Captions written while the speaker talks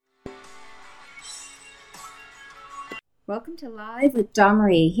Welcome to Live with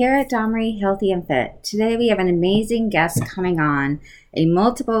Domri here at Domri Healthy and Fit. Today we have an amazing guest coming on, a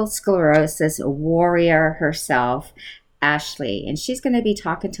multiple sclerosis warrior herself, Ashley, and she's going to be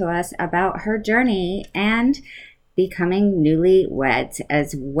talking to us about her journey and becoming newlyweds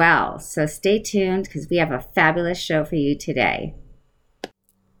as well. So stay tuned because we have a fabulous show for you today.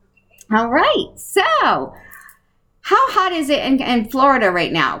 All right, so how hot is it in Florida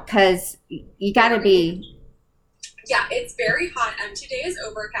right now? Because you got to be... Yeah, it's very hot. Today is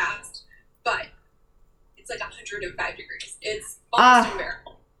overcast, but it's like 105 degrees. It's almost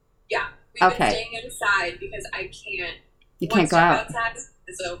unbearable. Yeah, we've been staying inside because I can't. You can't go out. Outside,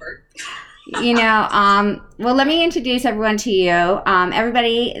 it's over. Well, let me introduce everyone to you.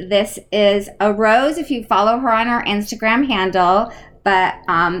 Everybody, this is a Rose if you follow her on her Instagram handle, but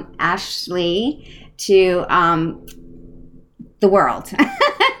Ashley to the world.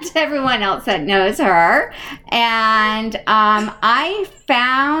 To everyone else that knows her. And I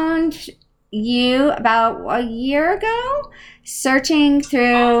found you about a year ago searching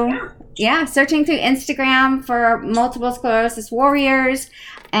through Instagram for multiple sclerosis warriors,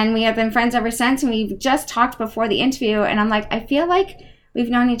 and we have been friends ever since, and we've just talked before the interview, and I'm like, I feel like we've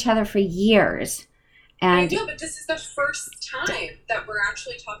known each other for years. And I do, but this is the first time that we're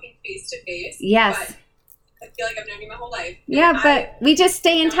actually talking face to face. Yes. But I feel like I've known you my whole life. Yeah, but we just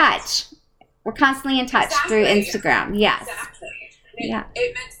stay in touch. We're constantly in touch through Instagram. Yes. Exactly.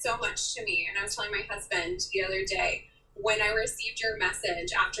 It meant so much to me. And I was telling my husband the other day, when I received your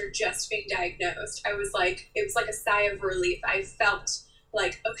message after just being diagnosed, it was like a sigh of relief. I felt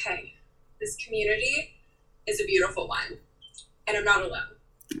like, okay, this community is a beautiful one. And I'm not alone.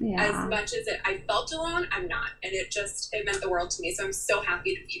 Yeah. As much as I felt alone, I'm not. And it meant the world to me. So I'm so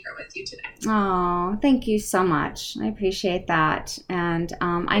happy to be here with you today. Oh, thank you so much. I appreciate that. And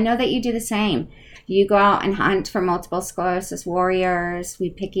I know that you do the same. You go out and hunt for multiple sclerosis warriors. We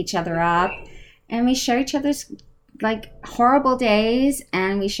pick each other up. And we share each other's horrible days.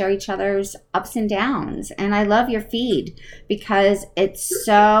 And we share each other's ups and downs. And I love your feed because it's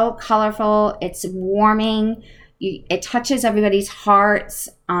so colorful. It's warming. It touches everybody's hearts,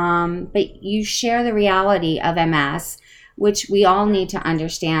 but you share the reality of MS, which we all need to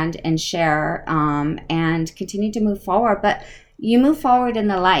understand and share and continue to move forward. But you move forward in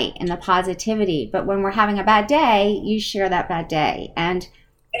the light and the positivity. But when we're having a bad day, you share that bad day. And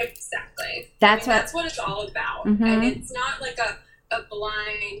exactly. That's what it's all about. Mm-hmm. And it's not like a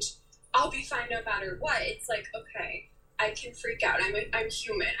blind, I'll be fine no matter what. It's like, okay, I can freak out. I'm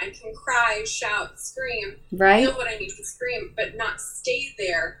human. I can cry, shout, scream, feel what I need to scream, but not stay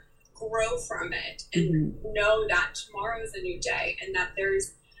there, grow from it, and know that tomorrow is a new day and that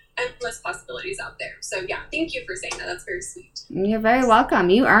there's endless possibilities out there. So yeah, thank you for saying that. That's very sweet. You're very welcome.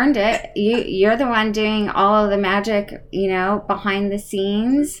 You earned it. You're the one doing all of the magic, behind the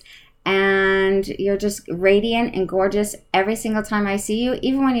scenes. And you're just radiant and gorgeous every single time I see you,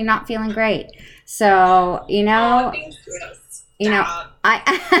 even when you're not feeling great. So, I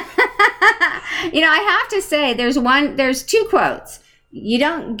have to say there's two quotes. You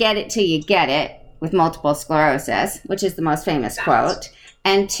don't get it till you get it with multiple sclerosis, which is the most famous quote.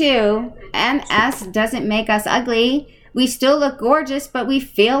 And two, MS doesn't make us ugly. We still look gorgeous, but we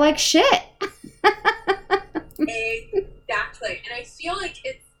feel like shit. Exactly. And I feel like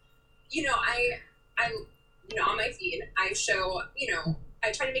it's, I'm on my feed, I show,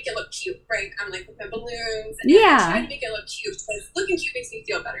 I try to make it look cute, right? I'm like with my balloons. And I try to make it look cute because looking cute makes me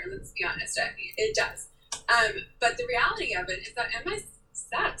feel better. Let's be honest, it does. But the reality of it is that MS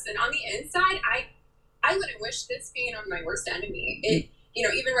sucks. And on the inside, I wouldn't wish this being on my worst enemy. It,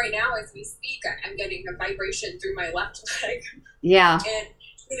 even right now as we speak, I'm getting a vibration through my left leg. Yeah. And,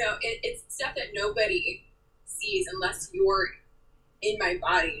 it's stuff that nobody sees unless you're in my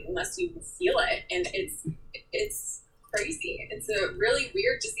body, unless you feel it. And it's crazy. It's a really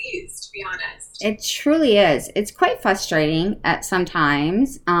weird disease, to be honest. It truly is. It's quite frustrating at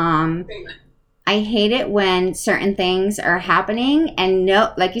sometimes. I hate it when certain things are happening and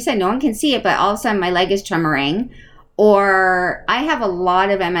like you said, no one can see it, but all of a sudden my leg is tremoring. Or I have a lot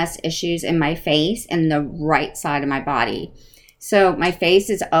of MS issues in my face and the right side of my body. So my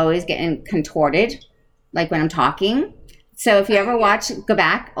face is always getting contorted, like when I'm talking. So if you ever go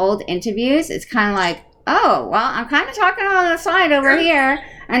back old interviews, it's kind of like, oh, well, I'm kind of talking on the side over here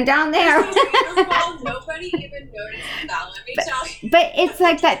and down there. Nobody even noticed that, let me tell you. But it's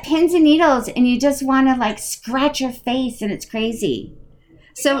like that pins and needles, and you just want to scratch your face, and it's crazy.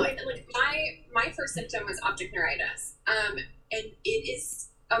 So my first symptom was optic neuritis, and it is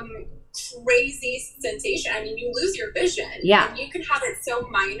crazy sensation. I mean, you lose your vision. Yeah. And you can have it so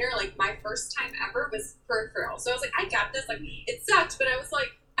minor. Like, my first time ever was peripheral. So I was like, I got this. Like, it sucked, but I was like,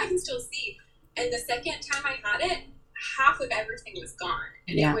 I can still see. And the second time I had it, half of everything was gone.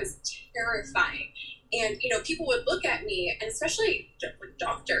 And it was terrifying. And, you know, people would look at me, and especially like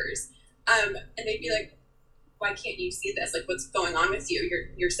doctors, and they'd be like, why can't you see this? Like, what's going on with you?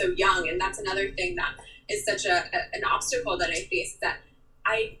 You're so young. And that's another thing that is such an obstacle that I face, is that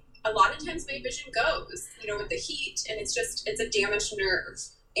a lot of times my vision goes, you know, with the heat, and it's a damaged nerve.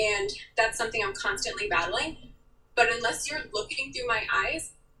 And that's something I'm constantly battling. But unless you're looking through my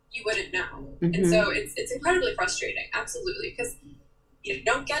eyes, you wouldn't know. Mm-hmm. And so it's incredibly frustrating. Absolutely. Because you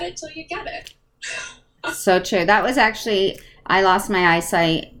don't get it till you get it. So true. That was actually, I lost my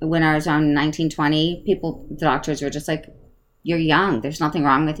eyesight when I was around 1920. The doctors were just like, you're young. There's nothing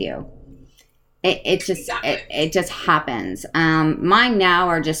wrong with you. It just happens. Mine now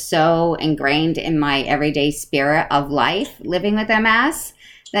are just so ingrained in my everyday spirit of life, living with MS,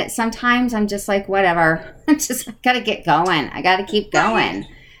 that sometimes I'm just like, whatever. I got to get going. I got to keep going.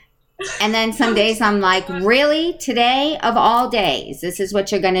 And then some days I'm like, really? Today of all days, this is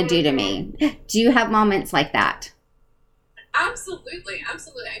what you're going to do to me. Do you have moments like that? Absolutely.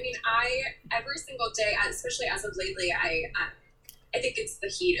 Absolutely. I mean, every single day, especially as of lately, I think it's the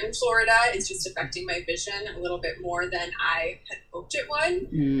heat in Florida. It's just affecting my vision a little bit more than I had hoped it would.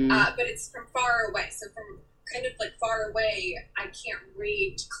 But it's from far away. So from kind of like far away, I can't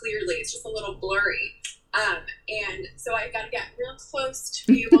read clearly. It's just a little blurry. And so I got to get real close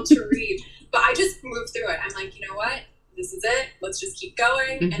to be able to read. But I just move through it. I'm like, you know what? This is it. Let's just keep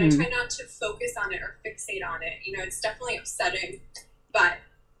going. Mm-hmm. And I try not to focus on it or fixate on it. You know, it's definitely upsetting, but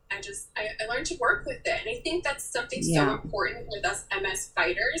I learned to work with it. And I think that's something so important with us MS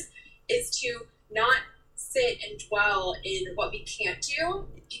fighters, is to not sit and dwell in what we can't do,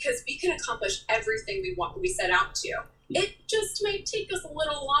 because we can accomplish everything we set out to. It just might take us a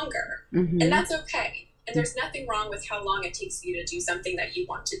little longer, and that's okay. And there's nothing wrong with how long it takes you to do something that you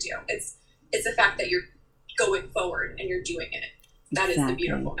want to do. It's the fact that you're going forward and you're doing it. That is the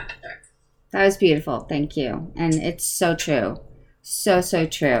beautiful metric. That was beautiful. Thank you. And it's so true. So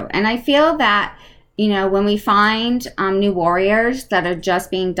true. And I feel that, you know, when we find new warriors that are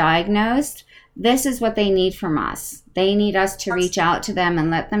just being diagnosed, this is what they need from us. They need us to reach out to them and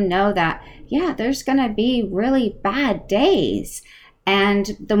let them know that, yeah, there's going to be really bad days.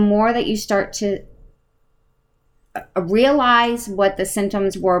 And the more that you start to realize what the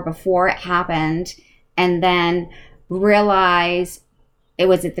symptoms were before it happened, and then realize,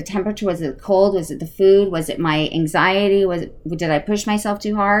 was it the temperature? Was it cold? Was it the food? Was it my anxiety? Did I push myself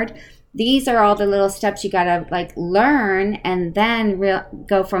too hard? These are all the little steps you got to like learn, and then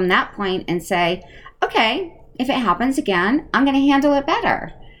go from that point and say, okay, if it happens again, I'm going to handle it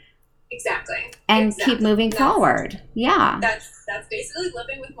better. Exactly. And keep moving forward. Yeah. That's basically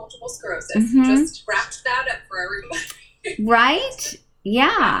living with multiple sclerosis. Just wrapped that up for everybody. Right?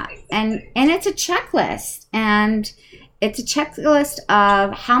 Yeah. Exactly. And it's a checklist. And it's a checklist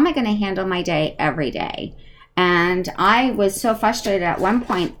of how am I going to handle my day every day. And I was so frustrated at one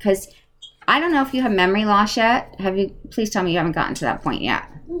point because I don't know if you have memory loss yet. Please tell me you haven't gotten to that point yet.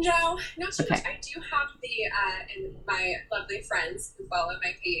 No, not too much. I do have and my lovely friends who follow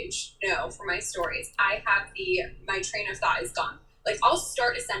my page know from my stories, I have my train of thought is gone. Like, I'll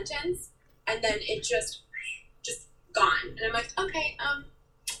start a sentence and then it just gone. And I'm like, okay,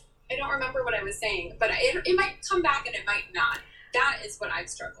 I don't remember what I was saying, but it might come back and it might not. That is what I've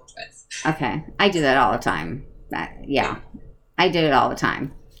struggled with. Okay. I do that all the time. I do it all the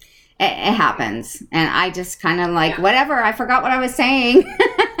time. It happens. And I just kind of like, whatever, I forgot what I was saying.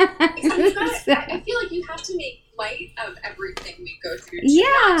 I feel like you have to make light of everything we go through.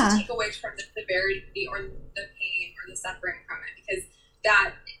 Not to take away from the severity or the pain or the suffering from it, because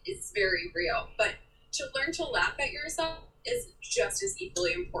that is very real. But to learn to laugh at yourself is just as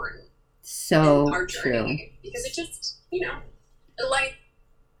equally important. So in our journey, true. Because it just, it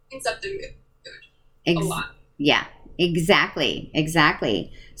lightens up the mood a lot. Yeah. Exactly.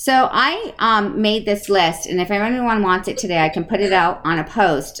 So I made this list, and if anyone wants it today, I can put it out on a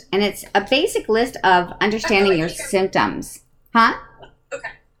post. And it's a basic list of understanding your symptoms. Huh? Okay.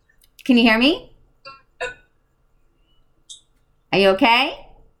 Can you hear me? Are you okay?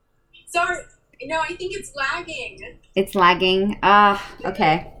 Sorry. No, I think it's lagging. It's lagging?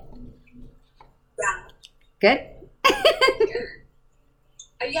 Okay. Yeah. Good?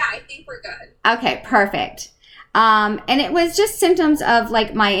 Yeah, I think we're good. Okay, perfect. And it was just symptoms of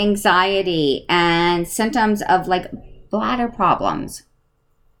like my anxiety and symptoms of like bladder problems,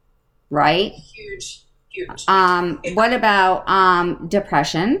 right? Huge. What about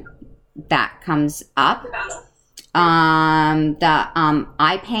depression? That comes up.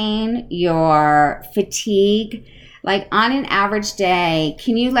 Eye pain, your fatigue. Like on an average day,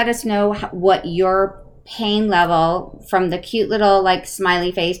 can you let us know what your pain level, from the cute little like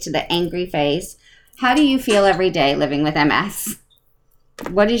smiley face to the angry face, how do you feel every day living with MS?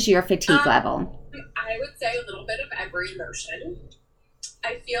 What is your fatigue level? I would say a little bit of every emotion.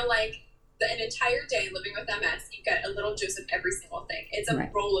 I feel like an entire day living with MS, you get a little dose of every single thing. It's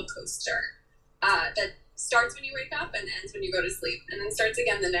a roller coaster that starts when you wake up and ends when you go to sleep, and then starts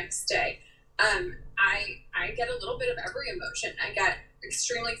again the next day. I get a little bit of every emotion. I get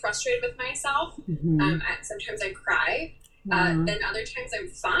extremely frustrated with myself. Sometimes I cry. Then other times I'm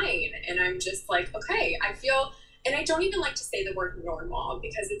fine, and I'm just like, okay, I feel, and I don't even like to say the word normal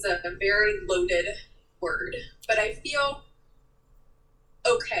because it's a very loaded word, but I feel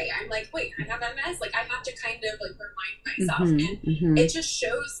okay. I'm like, wait, I have MS. Like, I have to kind of like remind myself, and it just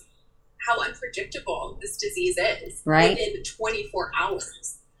shows how unpredictable this disease is within 24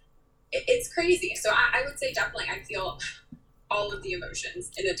 hours. It's crazy. So I would say definitely I feel all of the emotions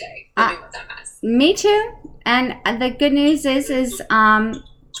in a day living with MS. Me too. And the good news is I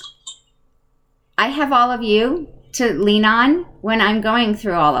have all of you to lean on when I'm going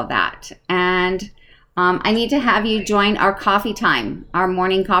through all of that. And I need to have you join our coffee time, our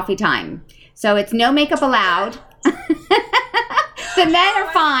morning coffee time. So it's no makeup allowed. The men are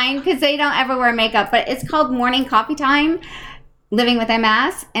fine because they don't ever wear makeup, but it's called morning coffee time, living with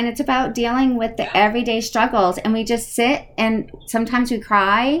MS, and it's about dealing with the everyday struggles. And we just sit, and sometimes we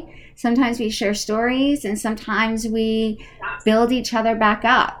cry, sometimes we share stories, and sometimes we build each other back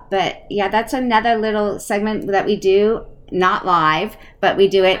up. But yeah, that's another little segment that we do, not live, but we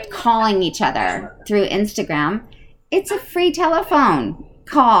do it calling each other through Instagram. It's a free telephone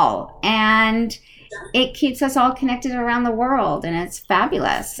call, and it keeps us all connected around the world, and it's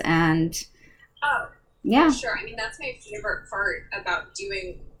fabulous. And yeah, sure. I mean, that's my favorite part about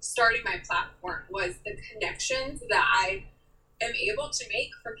starting my platform was the connections that I am able to make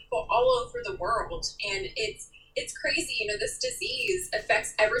for people all over the world. And it's crazy, you know, this disease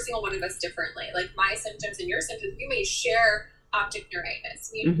affects every single one of us differently. Like my symptoms and your symptoms, we may share optic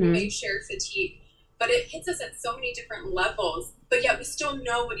neuritis, we may share fatigue, but it hits us at so many different levels, but yet we still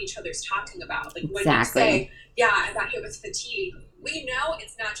know what each other's talking about. Like when you say, yeah, I got hit with fatigue, we know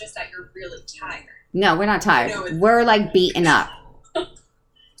it's not just that you're really tired. No, we're not tired. We're like beaten up.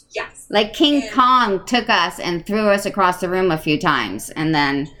 Yes. Like King Kong took us and threw us across the room a few times, and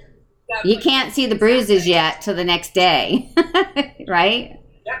then you can't see the bruises yet till the next day. Right?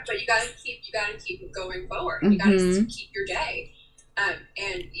 Yeah, but you gotta keep going forward. You gotta keep your day.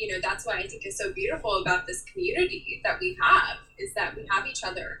 And you know, that's why I think is so beautiful about this community that we have, is that we have each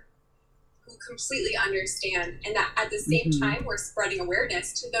other who completely understand, and that at the same time we're spreading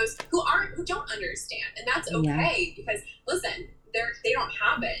awareness to those who don't understand, and that's okay because listen, they don't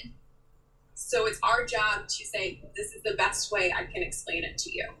have it, so it's our job to say this is the best way I can explain it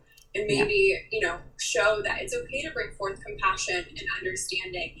to you, and maybe you know, show that it's okay to bring forth compassion and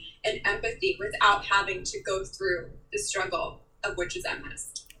understanding and empathy without having to go through the struggle of which is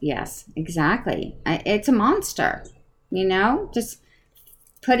MS. Yes, exactly. It's a monster, you know, just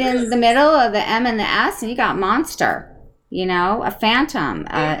put in the middle of the M and the S and you got monster, you know, a phantom,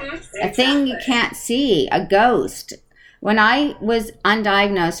 a thing you can't see, a ghost. When I was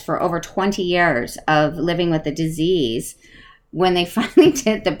undiagnosed for over 20 years of living with the disease, when they finally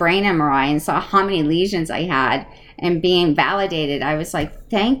did the brain MRI and saw how many lesions I had and being validated, I was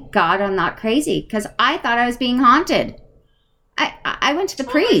like, thank God I'm not crazy, because I thought I was being haunted. I went to the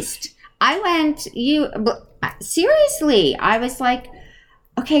priest. Seriously, I was like,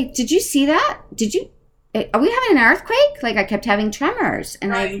 okay, did you see that? Are we having an earthquake? Like I kept having tremors,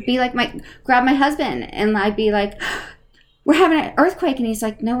 and I'd be like, grab my husband, and I'd be like, we're having an earthquake. And he's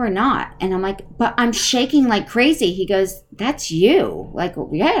like, no, we're not. And I'm like, but I'm shaking like crazy. He goes, that's you. Like,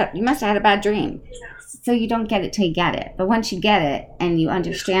 yeah, you must have had a bad dream. So you don't get it till you get it. But once you get it and you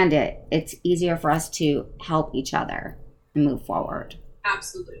understand it, it's easier for us to help each other and move forward.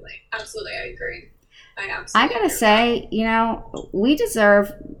 Absolutely. I agree. I gotta say, you know, we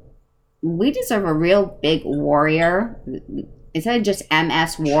deserve a real big warrior. Instead of just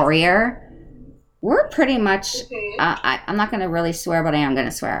MS warrior, we're pretty much, I'm not going to really swear, but I am going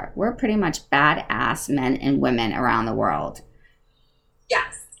to swear. We're pretty much badass men and women around the world.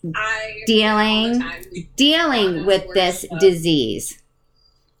 Yes. Dealing with this disease.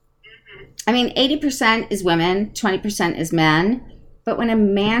 I mean, 80% is women, 20% is men. But when a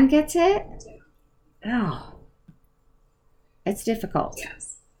man gets it, it's difficult.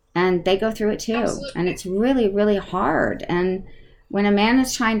 Yes. and they go through it too. Absolutely. And it's really, really hard. And when a man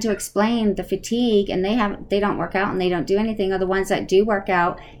is trying to explain the fatigue and they don't work out and they don't do anything, or the ones that do work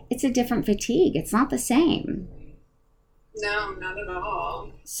out, it's a different fatigue. It's not the same. No, not at all.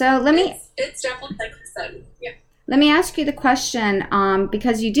 So it's definitely like I said. Yeah. Let me ask you the question,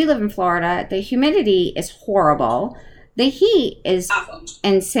 because you do live in Florida. The humidity is horrible. The heat is awful.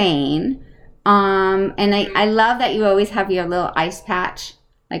 Insane. And I love that you always have your little ice patch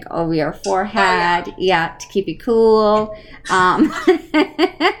like over your forehead. Oh, yeah, to keep you cool. Yeah,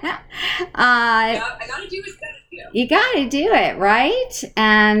 I gotta do what you gotta do it, right?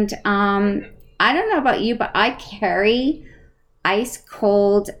 And I don't know about you, but I carry ice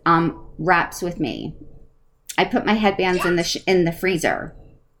cold wraps with me. I put my headbands in the freezer.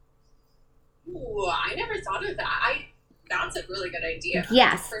 Ooh, I never thought of that. That's a really good idea.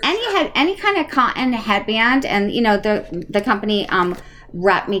 Yes, any kind of cotton headband, and you know the company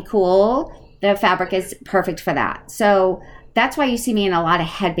Wrap Me Cool. The fabric is perfect for that. So that's why you see me in a lot of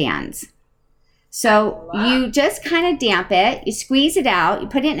headbands. So you just kind of damp it, you squeeze it out, you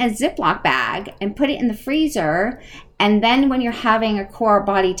put it in a Ziploc bag and put it in the freezer. And then when you're having a core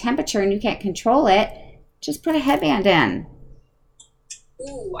body temperature and you can't control it, just put a headband in.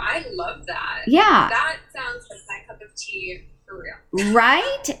 Ooh, I love that. Yeah. That sounds like my cup of tea for real.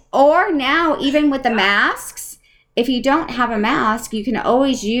 Right? Or now, even with the masks, if you don't have a mask, you can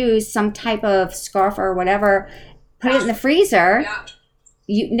always use some type of scarf or whatever, put it in the freezer. Yeah.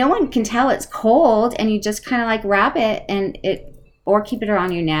 No one can tell it's cold, and you just kind of like wrap it or keep it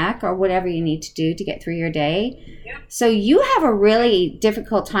around your neck or whatever you need to do to get through your day. Yeah. So you have a really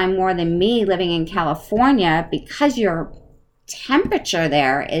difficult time more than me living in California because your temperature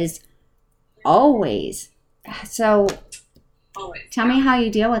there is always. So always. Tell me how you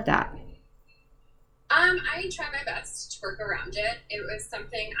deal with that. I try my best to work around it. It was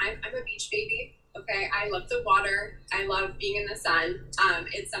something, I'm a beach baby. Okay, I love the water. I love being in the sun.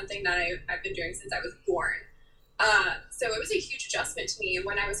 It's something that I've been doing since I was born. So it was a huge adjustment to me. And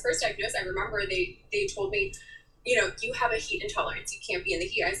when I was first diagnosed, I remember they told me, you have a heat intolerance. You can't be in the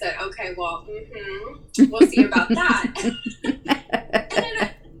heat. I said, okay, well, we'll see about that. and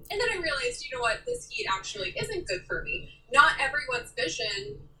then I realized, you know what, this heat actually isn't good for me. Not everyone's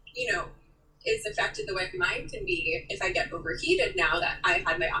vision, is affected the way mine can be if I get overheated now that I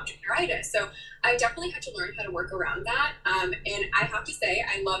had my optic neuritis. So I definitely had to learn how to work around that. And I have to say,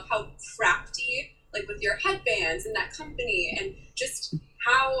 I love how crafty, like with your headbands and that company, and just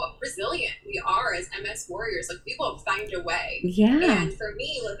how resilient we are as MS warriors. Like, we will find a way. Yeah. And for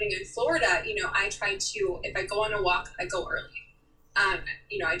me, living in Florida, I try to, if I go on a walk, I go early.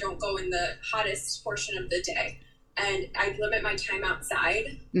 I don't go in the hottest portion of the day. And I limit my time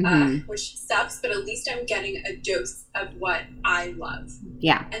outside, which sucks, but at least I'm getting a dose of what I love.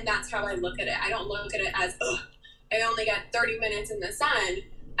 Yeah. And that's how I look at it. I don't look at it as, I only got 30 minutes in the sun.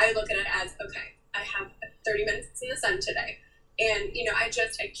 I look at it as, okay, I have 30 minutes in the sun today. And, I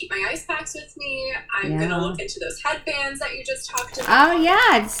keep my ice packs with me. I'm going to look into those headbands that you just talked about. Oh,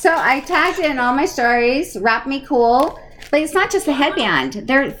 yeah. So I tagged it in all my stories, Wrap Me Cool. But it's not just a headband.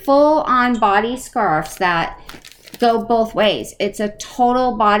 They're full-on body scarves that go both ways. It's a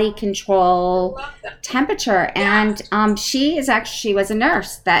total body control temperature. Yeah. And she was a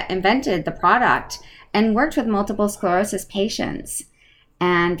nurse that invented the product and worked with multiple sclerosis patients.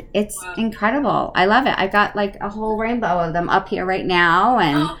 And it's incredible. I love it. I got like a whole rainbow of them up here right now.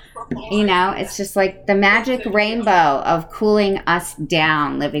 And, it's just like the magic rainbow of cooling us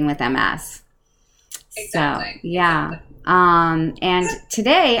down living with MS. Exactly. So, yeah. And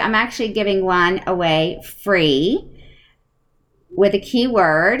today I'm actually giving one away free with a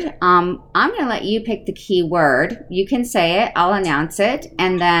keyword. I'm going to let you pick the keyword. You can say it. I'll announce it.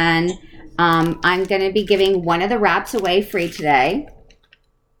 And then I'm going to be giving one of the wraps away free today.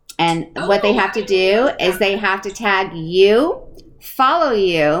 And what they have to do is they have to tag you, follow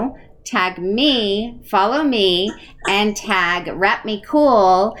you, tag me, follow me, and tag Wrap Me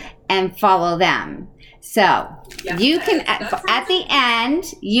Cool and follow them. So you can, at the end,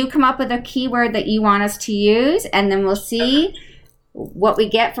 you come up with a keyword that you want us to use, and then we'll see what we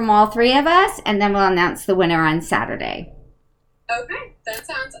get from all three of us, and then we'll announce the winner on Saturday. Okay, that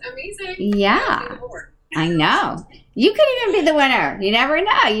sounds amazing. Yeah, I know. You could even be the winner. You never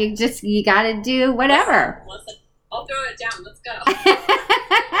know. You got to do whatever. Listen, I'll throw it down. Let's go.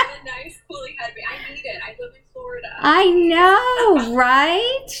 A nice cooling headband. I need it. I live in Florida. I know,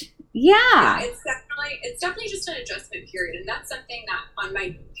 right? Yeah. It's definitely just an adjustment period, and that's something that on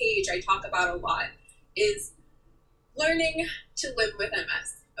my page I talk about a lot, is learning to live with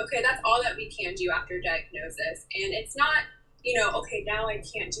MS. Okay, that's all that we can do after diagnosis, and it's not okay, now I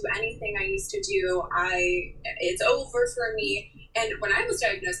can't do anything I used to do. It's over for me. And when I was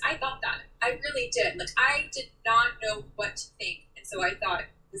diagnosed, I thought that. I really did. Like, I did not know what to think. And so I thought,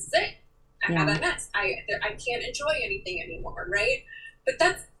 this is it. I have MS. I can't enjoy anything anymore, right? But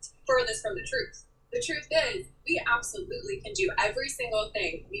that's furthest from the truth. The truth is, we absolutely can do every single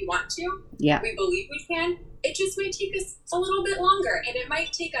thing we want to. Yeah. We believe we can. It just might take us a little bit longer, and it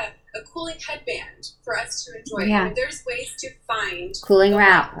might take a cooling headband for us to enjoy. Yeah. And there's ways to find cooling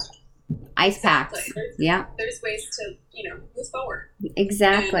wrap, ice exactly. packs. There's ways to move forward.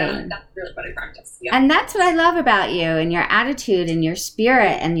 Exactly. And that's really what I practice. Yeah. And that's what I love about you, and your attitude, and your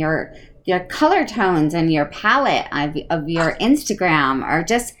spirit, and your color tones, and your palette of your Instagram are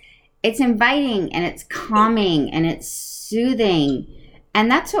just. It's inviting, and it's calming, and it's soothing.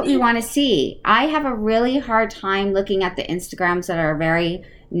 And that's what we want to see. I have a really hard time looking at the Instagrams that are very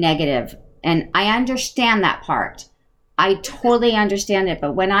negative. And I understand that part. I totally understand it.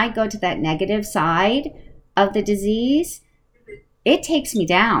 But when I go to that negative side of the disease, it takes me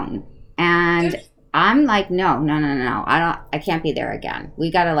down. And I'm like, no. I can't be there again.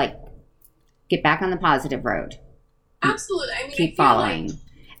 We got to get back on the positive road. Absolutely. I mean, keep following.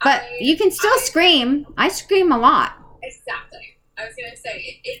 But you can still scream. I scream a lot. Exactly. I was going to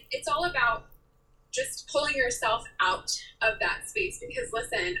say, it's all about just pulling yourself out of that space. Because,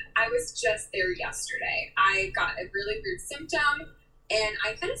 listen, I was just there yesterday. I got a really weird symptom, and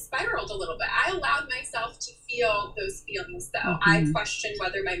I kind of spiraled a little bit. I allowed myself to feel those feelings, though. Mm-hmm. I questioned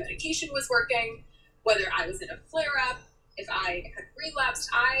whether my medication was working, whether I was in a flare-up. If I had relapsed,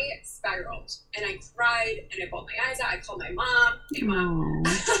 I spiraled, and I cried, and I bawled my eyes out. I called my mom. My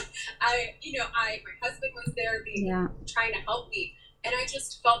husband was there trying to help me, and I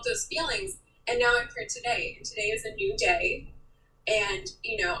just felt those feelings. And now I'm here today, and today is a new day, and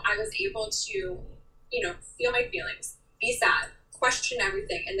I was able to feel my feelings, be sad, question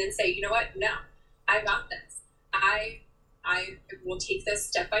everything, and then say, you know what? No, I got this. I will take this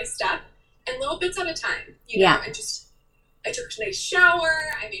step by step and little bits at a time. And just. I took a nice shower,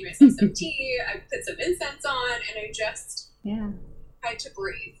 I made myself some tea, I put some incense on, and I just had to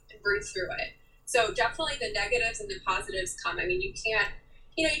breathe through it. So definitely the negatives and the positives come. I mean, you can't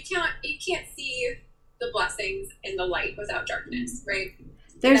see the blessings in the light without darkness, right?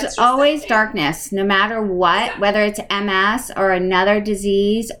 There's always darkness, no matter what, whether it's MS or another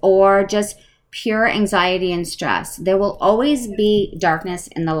disease or just pure anxiety and stress. There will always be darkness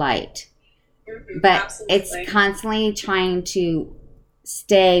in the light. Mm-hmm, but absolutely. It's constantly trying to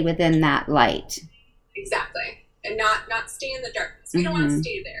stay within that light. Exactly. And not stay in the darkness. We don't want to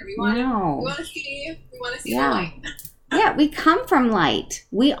stay there. We want to see the light. Yeah, we come from light.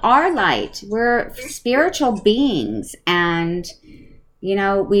 We are light. We're spiritual beings, and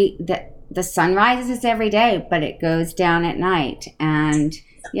the sun rises every day, but it goes down at night. And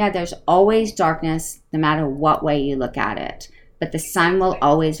there's always darkness no matter what way you look at it. But the sun will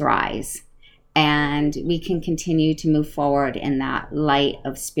always rise. And we can continue to move forward in that light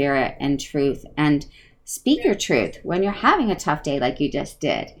of spirit and truth, and speak your truth when you're having a tough day like you just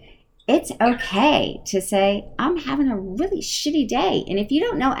did. It's okay to say, I'm having a really shitty day. And if you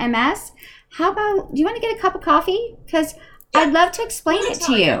don't know MS, do you want to get a cup of coffee? Because I'd love to explain it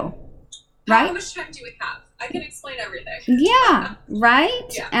to you. Right? How much time do we have? I can explain everything. Yeah,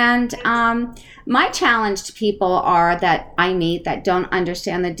 right? Yeah. And my challenge to people that I meet that don't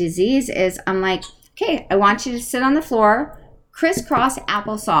understand the disease is, I'm like, okay, I want you to sit on the floor, crisscross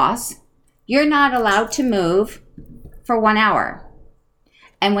applesauce. You're not allowed to move for 1 hour.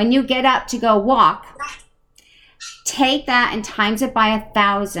 And when you get up to go walk, take that and times it by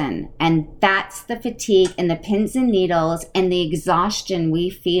 1,000. And that's the fatigue and the pins and needles and the exhaustion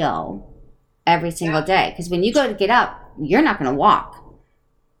we feel every single day. Because when you go to get up, you're not going to walk.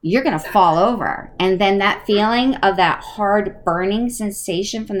 You're going to fall over. And then that feeling of that hard burning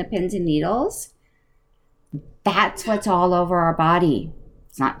sensation from the pins and needles, that's what's all over our body.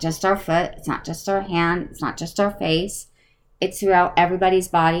 It's not just our foot. It's not just our hand. It's not just our face. It's throughout everybody's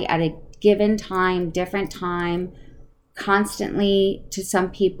body at a given time, different time, constantly. To some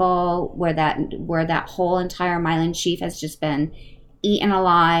people where that whole entire myelin sheath has just been eaten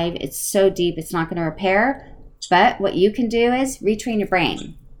alive. It's so deep, it's not going to repair. But what you can do is retrain your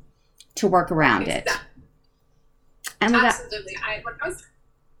brain to work around it. And absolutely. When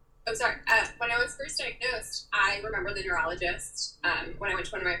I was first diagnosed, I remember the neurologist, when I went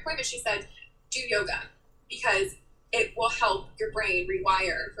to one of my appointments, she said, do yoga, because it will help your brain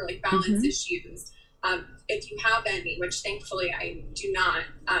rewire for balance issues. If you have any, which thankfully I do not.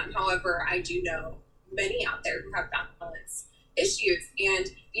 However, I do know many out there who have balance issues. And,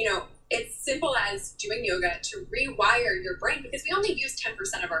 it's simple as doing yoga to rewire your brain, because we only use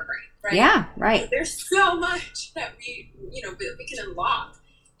 10% of our brain, right? Yeah, right. So there's so much that we can unlock.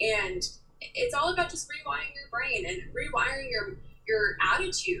 And it's all about just rewiring your brain and rewiring your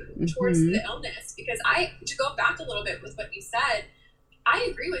attitude towards the illness. Because to go back a little bit with what you said, I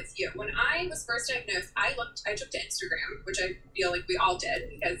agree with you. When I was first diagnosed, I took to Instagram, which I feel like we all did,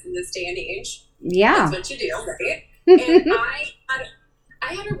 because in this day and age, that's what you do, right? And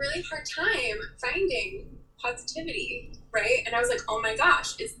I had a really hard time finding positivity, right? And I was like, oh my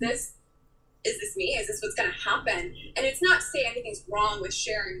gosh, is this me? Is this what's going to happen? And it's not to say anything's wrong with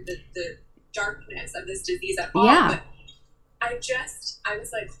sharing the darkness of this disease at all, but I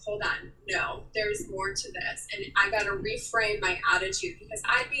was like, hold on, no, there's more to this. And I got to reframe my attitude, because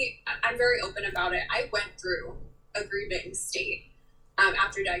I'm very open about it. I went through a grieving state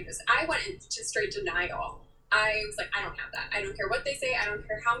after diagnosis. I went into straight denial. I was like, I don't have that. I don't care what they say. I don't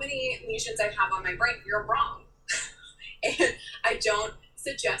care how many lesions I have on my brain. You're wrong. And I don't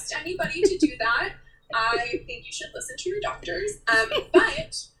suggest anybody to do that. I think you should listen to your doctors.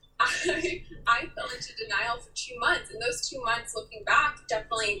 But I fell into denial for 2 months. And those 2 months, looking back,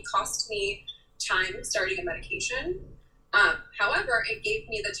 definitely cost me time starting a medication. However, it gave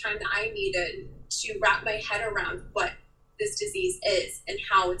me the time that I needed to wrap my head around what this disease is and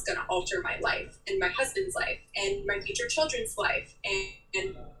how it's going to alter my life and my husband's life and my future children's life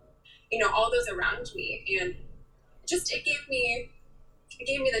and all those around me. And just it gave me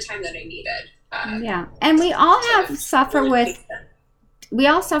the time that I needed. And we all we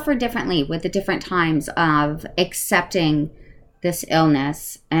all suffer differently with the different times of accepting this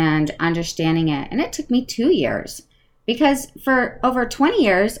illness and understanding it. And it took me 2 years, because for over 20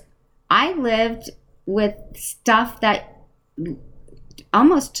 years I lived with stuff that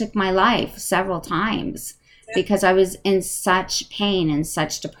almost took my life several times, because I was in such pain and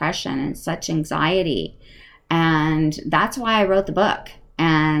such depression and such anxiety. And that's why I wrote the book.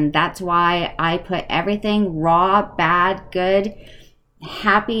 And that's why I put everything raw, bad, good,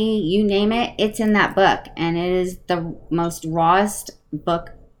 happy, you name it, it's in that book. And it is the most rawest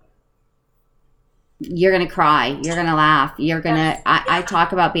book. You're going to cry. You're going to laugh. I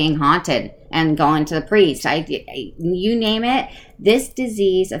talk about being haunted and going to the priest. You name it. This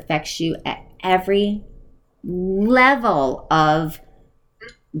disease affects you at every level of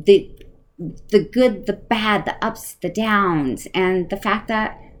the good, the bad, the ups, the downs. And the fact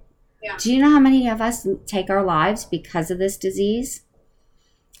that, do you know how many of us take our lives because of this disease?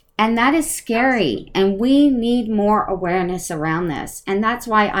 And that is scary. And we need more awareness around this. And that's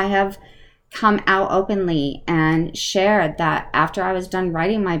why I have come out openly and shared that after I was done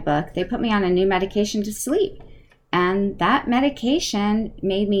writing my book, they put me on a new medication to sleep. And that medication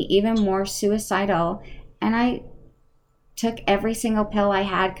made me even more suicidal. And I took every single pill I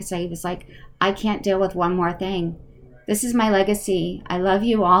had, because I was like, I can't deal with one more thing. This is my legacy. I love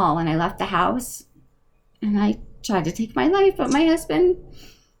you all. And I left the house and I tried to take my life, but my husband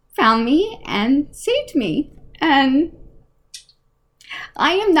found me and saved me. And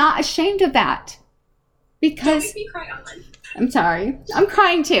I am not ashamed of that, because don't make me cry, Ellen. I'm sorry. I'm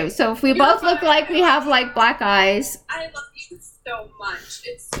crying too. So if we both look like we have like black eyes. I love you so much.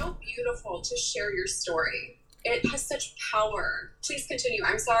 It's so beautiful to share your story. It has such power. Please continue.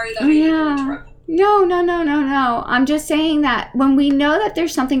 I'm sorry that I interrupted. No. I'm just saying that when we know that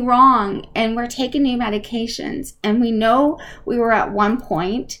there's something wrong and we're taking new medications and we know we were at one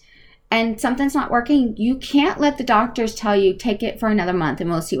point and something's not working, you can't let the doctors tell you, take it for another month and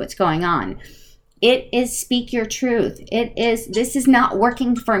we'll see what's going on. It is speak your truth. This is not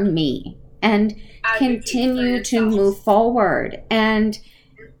working for me, and continue to move forward. And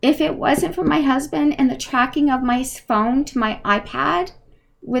if it wasn't for my husband and the tracking of my phone to my iPad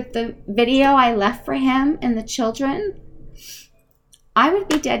with the video I left for him and the children, I would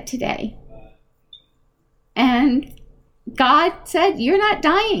be dead today. And God said, you're not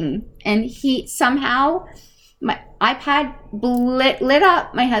dying. And he somehow, my iPad lit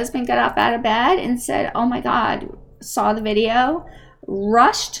up. My husband got up out of bed and said, oh my God, saw the video,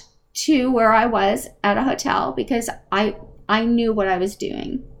 rushed to where I was at a hotel, because I knew what I was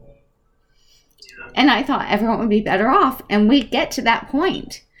doing. And I thought everyone would be better off. And we get to that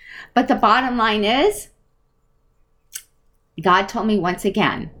point. But the bottom line is, God told me once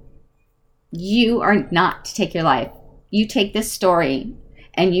again, you are not to take your life. You take this story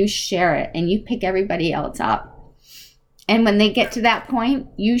and you share it and you pick everybody else up. And when they get to that point,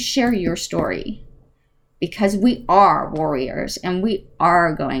 you share your story. Because we are warriors and we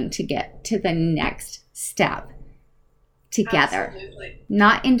are going to get to the next step. Together. Absolutely.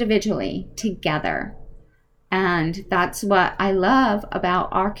 Not individually, together. And that's what I love about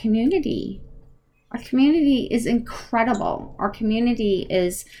our community. Our community is incredible. Our community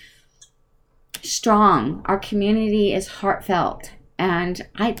is strong. Our community is heartfelt. And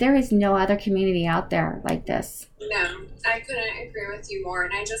there is no other community out there like this. No, I couldn't agree with you more.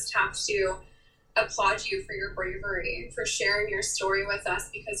 And I just have to applaud you for your bravery, for sharing your story with us,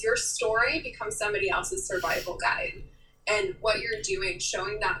 because your story becomes somebody else's survival guide. And what you're doing,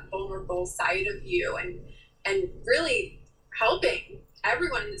 showing that vulnerable side of you and really helping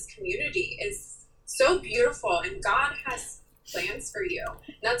everyone in this community is so beautiful. And God has plans for you.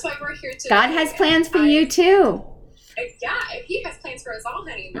 And that's why we're here today. God has plans for you too. Yeah, if he has plans for us all,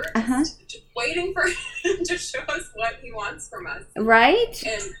 honey, we're just waiting for him to show us what he wants from us. Right?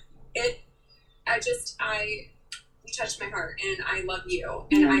 And you touched my heart, and I love you.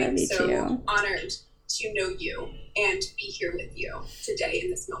 And I am so honored to know you and be here with you today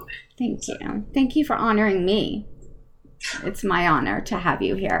in this moment. Thank you. Thank you for honoring me. It's my honor to have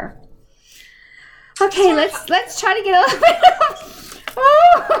you here. Okay, let's try to get a little bit of,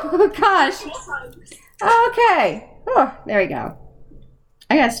 oh gosh. Okay. Oh, there we go.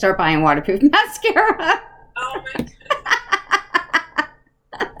 I gotta start buying waterproof mascara. Oh my God.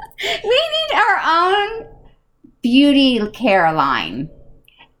 We need our own beauty care line.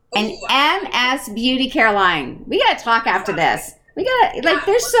 An MS beauty care line. We gotta talk after this. We gotta,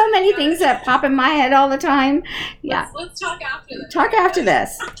 there's so many things that pop in my head all the time. Yeah. Let's talk after this. Talk after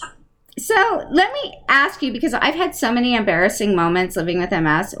this. So let me ask you, because I've had so many embarrassing moments living with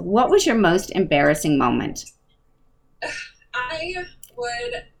MS. What was your most embarrassing moment? I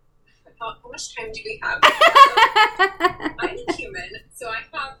would. How much time do we have? I'm human, so I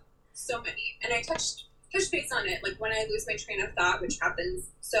have so many, and I touched base on it, like when I lose my train of thought, which happens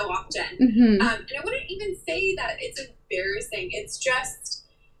so often. Mm-hmm. And I wouldn't even say that it's embarrassing. It's just,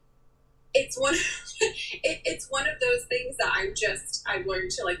 it's one of those things that I've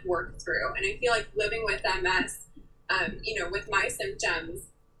learned to like work through. And I feel like living with MS, with my symptoms,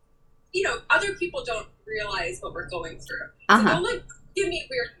 other people don't realize what we're going through. So they'll like give me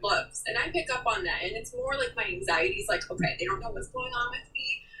weird looks, and I pick up on that. And it's more like my anxiety's like, okay, they don't know what's going on with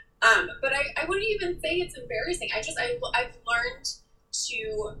me. But I wouldn't even say it's embarrassing. I've learned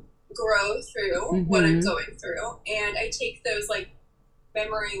to grow through what I'm going through, and I take those like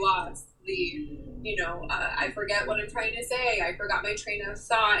memory loss, I forget what I'm trying to say, I forgot my train of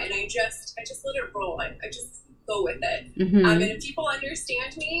thought, and I just let it roll. I just go with it. And if people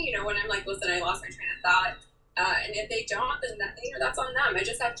understand me, when I'm like, listen, I lost my train of thought, and if they don't, then that's on them. I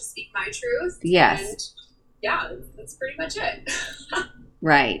just have to speak my truth. Yes. And yeah, that's pretty much it.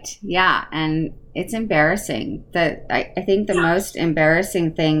 Right. Yeah. And it's embarrassing. I think the most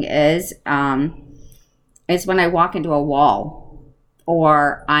embarrassing thing is when I walk into a wall,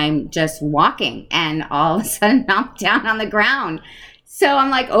 or I'm just walking and all of a sudden I'm down on the ground. So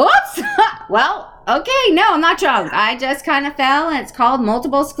I'm like, oops, well, okay, no, I'm not drunk. I just kind of fell, and it's called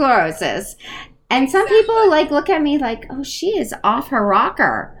multiple sclerosis. And some people look at me like, oh, she is off her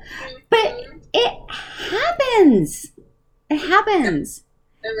rocker. But it happens. It happens.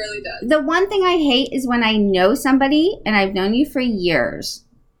 It really does. The one thing I hate is when I know somebody and I've known you for years,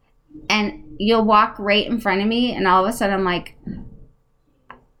 and you'll walk right in front of me, and all of a sudden I'm like,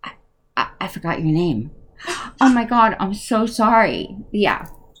 I forgot your name. Oh my God, I'm so sorry. Yeah.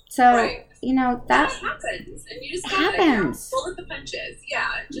 So, right. That happens. And you just happens. Roll with the punches. Yeah.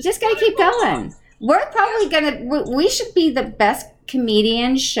 Just gotta keep going. We're probably we should be the best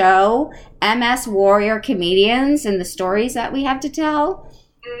comedian show, MS Warrior comedians, and the stories that we have to tell.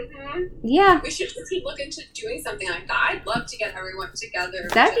 Mm-hmm. Yeah. We should look into doing something like that. I'd love to get everyone together.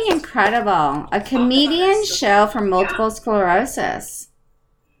 That'd be incredible. A comedian show for multiple sclerosis.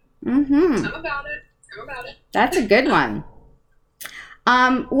 Mm-hmm. I'm about it. That's a good one.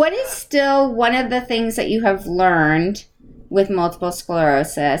 What is still one of the things that you have learned with multiple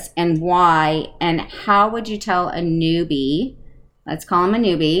sclerosis, and why, and how would you tell a newbie, let's call him a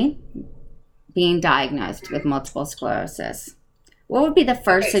newbie, being diagnosed with multiple sclerosis? What would be the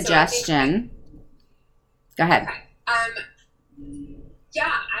first suggestion? Go ahead. Okay.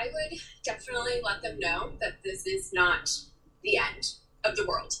 Yeah, I would definitely let them know that this is not the end of the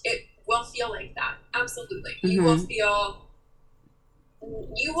world. It will feel like that. Absolutely. You will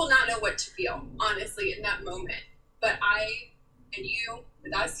not know what to feel, honestly, in that moment. But I and you,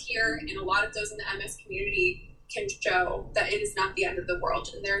 with us here, and a lot of those in the MS community can show that it is not the end of the world,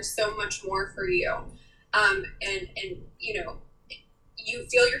 and there's so much more for you. And you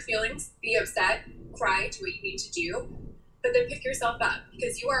feel your feelings, be upset, cry, do what you need to do, but then pick yourself up,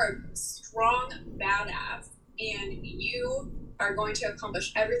 because you are a strong badass, and you are going to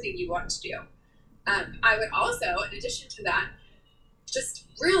accomplish everything you want to do. I would also, in addition to that, just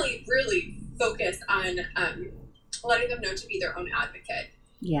really, really focus on letting them know to be their own advocate.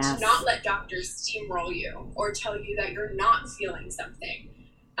 Yes. To not let doctors steamroll you or tell you that you're not feeling something.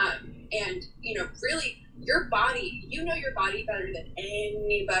 And, you know, really, your body, you know your body better than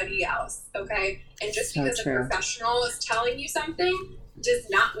anybody else, okay? And just because a professional is telling you something does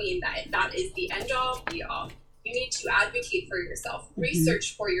not mean that that is the end-all, be-all. You need to advocate for yourself,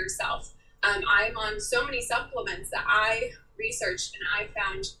 research for yourself. I'm on so many supplements that I researched and I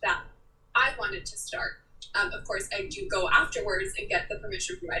found that I wanted to start. Of course, I do go afterwards and get the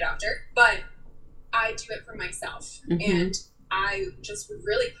permission from my doctor, but I do it for myself. And I just would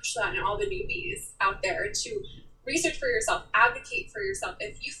really push that on all the newbies out there to research for yourself, advocate for yourself.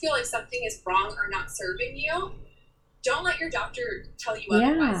 If you feel like something is wrong or not serving you, don't let your doctor tell you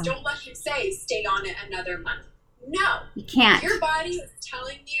otherwise. Don't let him say, stay on it another month. No. You can't. Your body is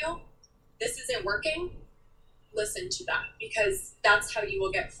telling you this isn't working. Listen to that, because that's how you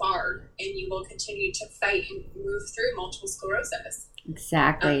will get far and you will continue to fight and move through multiple sclerosis.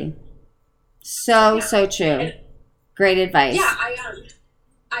 Exactly. So true. And, great advice. Yeah,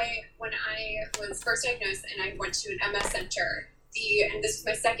 when I was first diagnosed and I went to an MS center, and this was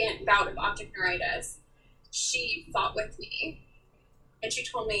my second bout of optic neuritis, she fought with me and she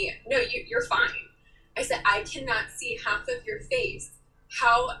told me, no, you're fine. I said, I cannot see half of your face.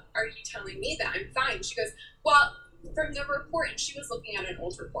 How are you telling me that I'm fine? She goes, well, from the report, and she was looking at an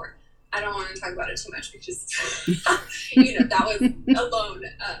old report. I don't want to talk about it too much because, you know, that was alone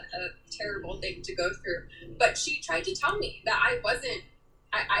a terrible thing to go through. But she tried to tell me that I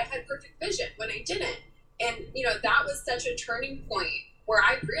had perfect vision when I didn't. And, you know, that was such a turning point where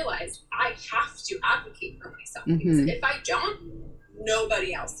I realized I have to advocate for myself. Because if I don't,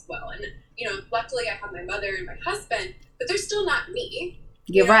 nobody else will. And, you know, luckily I have my mother and my husband, but they're still not me.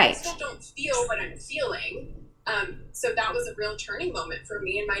 You're right. I still don't feel what I'm feeling. So that was a real turning moment for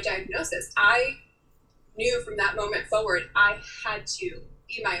me in my diagnosis. I knew from that moment forward, I had to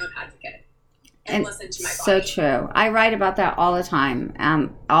be my own advocate and listen to my body. So true. I write about that all the time.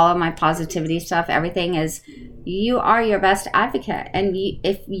 All of my positivity stuff, everything is, you are your best advocate. And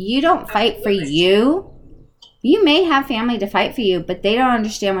if you don't fight for you, you may have family to fight for you, but they don't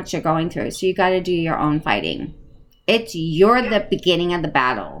understand what you're going through. So you got to do your own fighting. You're the beginning of the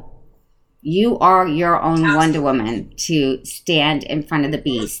battle. You are your own Wonder Woman to stand in front of the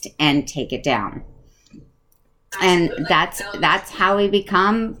beast and take it down. And that's how we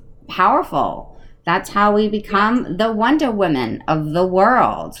become powerful. That's how we become the Wonder Woman of the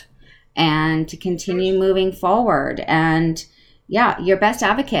world, and to continue moving forward. And yeah, your best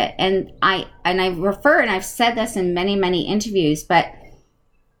advocate. And I refer, and I've said this in many, many interviews, but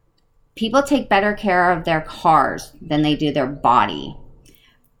people take better care of their cars than they do their body.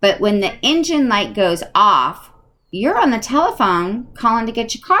 But when the engine light goes off, you're on the telephone calling to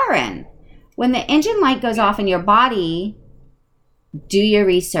get your car in. When the engine light goes off in your body, do your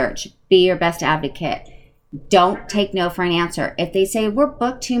research. Be your best advocate. Don't take no for an answer. If they say, we're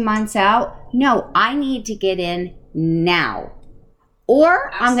booked 2 months out, no, I need to get in now.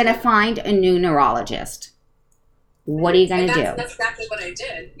 Or I'm going to find a new neurologist. What are you going to do? That's exactly what I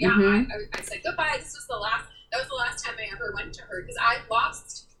did. Yeah, I said goodbye. That was the last time I ever went to her, because I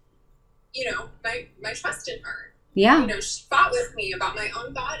lost, you know, my trust in her. Yeah. You know, she fought with me about my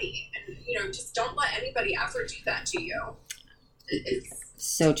own body, and, you know, just don't let anybody ever do that to you. It's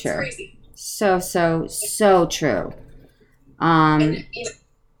so true. It's crazy. So true. And, you know,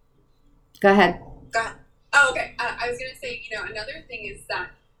 go ahead. Oh, okay. I was going to say, you know, another thing is that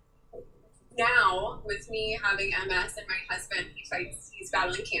now, with me having MS and my husband, he's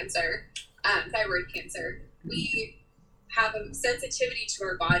battling cancer, thyroid cancer, we have a sensitivity to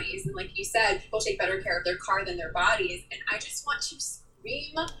our bodies. And like you said, people take better care of their car than their bodies. And I just want to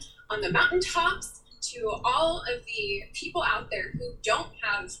scream on the mountaintops to all of the people out there who don't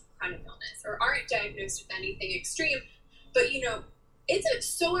have chronic illness or aren't diagnosed with anything extreme. But, you know, it's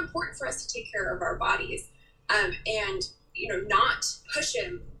so important for us to take care of our bodies, and, you know, not push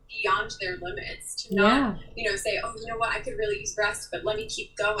them beyond their limits, to not, you know, say, oh, you know what, I could really use rest, but let me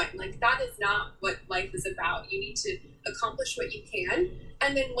keep going. Like, that is not what life is about. You need to accomplish what you can,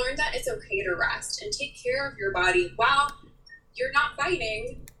 and then learn that it's okay to rest and take care of your body while you're not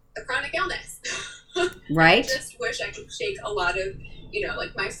fighting a chronic illness. Right. I just wish I could shake a lot of, you know,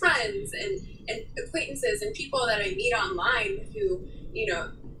 like my friends and acquaintances and people that I meet online who, you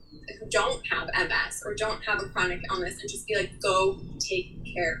know, who don't have MS or don't have a chronic illness, and just be like, go take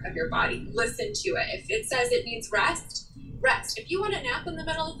care of your body. Listen to it. If it says it needs rest, rest. If you want to nap in the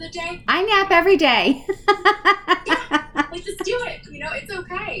middle of the day, I nap every day. yeah, like, just do it. You know, it's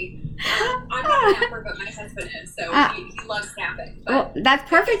okay. I'm not a napper, but my husband is, so he loves napping. But well, that's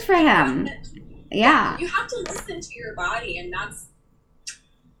perfect for him. Yeah. You have to listen to your body, and that's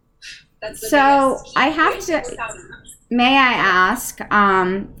the so biggest. I have to. May I ask?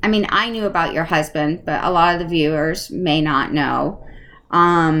 I mean, I knew about your husband, but a lot of the viewers may not know.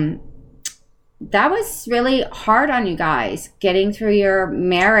 That was really hard on you guys, getting through your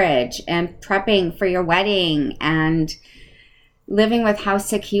marriage and prepping for your wedding and living with how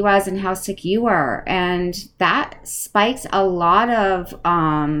sick he was and how sick you were. And that spikes a lot of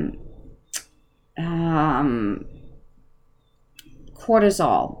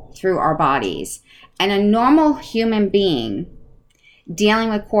cortisol through our bodies. And a normal human being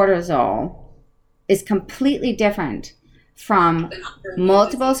dealing with cortisol is completely different from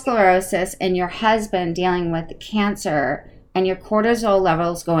multiple sclerosis and your husband dealing with cancer and your cortisol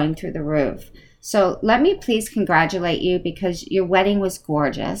levels going through the roof. So let me please congratulate you because your wedding was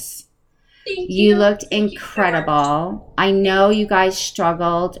gorgeous. Thank You looked incredible. I know you guys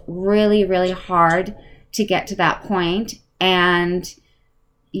struggled really, really hard to get to that point. And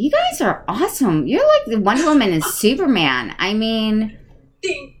you guys are awesome. You're like the Wonder Woman and Superman. I mean,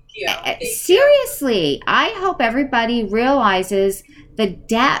 Thank you. Seriously, I hope everybody realizes the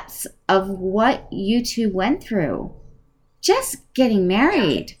depths of what you two went through. Just getting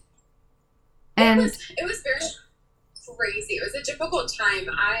married. Yeah. It was very crazy. It was a difficult time.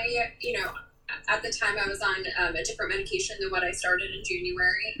 At the time I was on a different medication than what I started in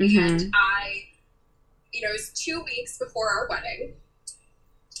January. Mm-hmm. And it was 2 weeks before our wedding.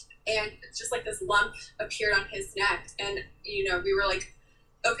 And it's just like this lump appeared on his neck. And, we were like,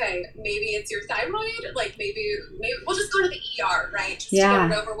 okay, maybe it's your thyroid. Like maybe we'll just go to the ER, right? Just to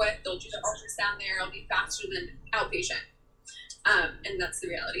get it over with. They'll do the ultrasound there. It'll be faster than outpatient. And that's the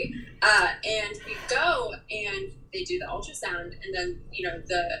reality. And we go and they do the ultrasound. And then,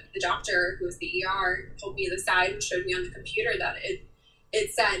 the doctor who was the ER pulled me to the side and showed me on the computer that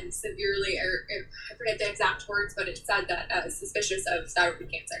it said severely, I forget the exact words, but it said that suspicious of thyroid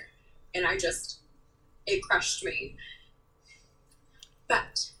cancer. And it crushed me.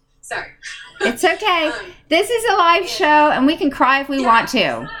 But, sorry. It's okay. This is a live show, and we can cry if we want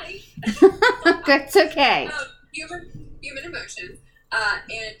to. That's okay. Human emotions.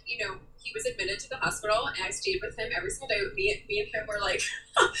 And, he was admitted to the hospital, and I stayed with him every single day. Me and him were like,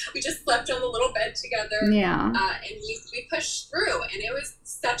 we just slept on the little bed together. Yeah. And we pushed through, and it was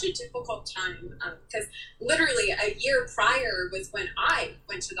such a difficult time because literally a year prior was when I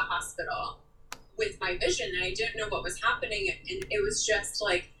went to the hospital with my vision, and I didn't know what was happening, and it was just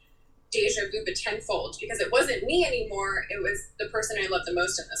like deja vu but tenfold because it wasn't me anymore. It was the person I love the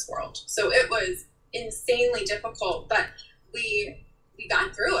most in this world. So it was insanely difficult, but we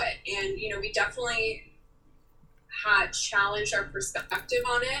got through it, and we definitely had challenged our perspective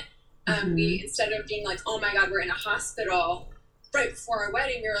on it. We, instead of being like, oh my god, we're in a hospital right before our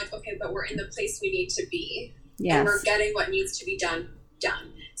wedding, we were like, okay, but we're in the place we need to be. Yes. And we're getting what needs to be done.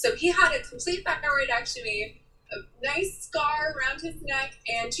 So he had a complete thyroidectomy, a nice scar around his neck,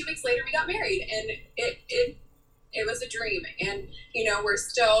 and 2 weeks later we got married, and it was a dream. And we're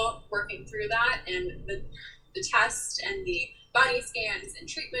still working through that, and the tests and the body scans and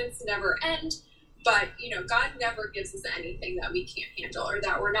treatments never end. But God never gives us anything that we can't handle or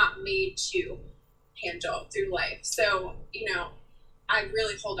that we're not made to handle through life. So I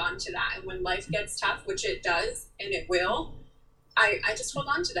really hold on to that, and when life gets tough, which it does and it will, I just hold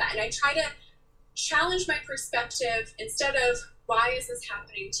on to that, and I try to challenge my perspective instead of why is this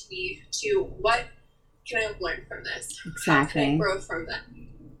happening to me to what can I learn from this? Exactly. How can I grow from that?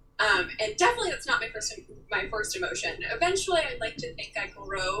 And definitely that's not my first emotion. Eventually I'd like to think I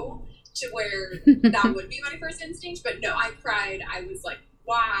grow to where that would be my first instinct, but no, I cried. I was like,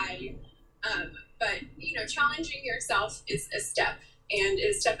 why? But challenging yourself is a step, and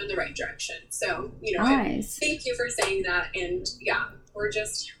is a step in the right direction. So, nice. Thank you for saying that. And yeah, we're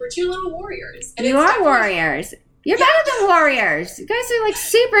two little warriors. And you are warriors. You're better than warriors. You guys are like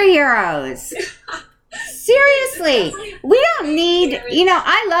superheroes. Seriously, we don't need,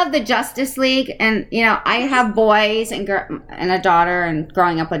 I love the Justice League, and, I have boys and a daughter, and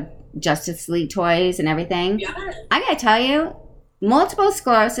growing up with Justice League toys and everything. Yeah. I gotta tell you, Multiple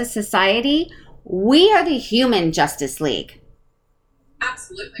Sclerosis Society, we are the human Justice League.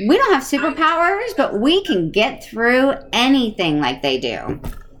 Absolutely. We don't have superpowers, but we can get through anything like they do.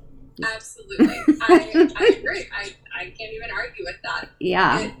 Absolutely. I agree. I can't even argue with that.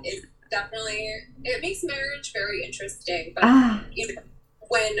 Yeah. It definitely, it makes marriage very interesting. But,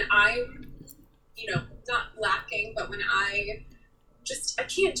 when I'm, not lacking, but when I I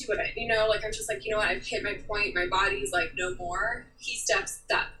can't do it. You know, like I'm just like, you know what, I've hit my point. My body's like, no more. He steps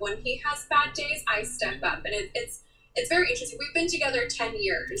up. When he has bad days, I step up. And it's very interesting. We've been together 10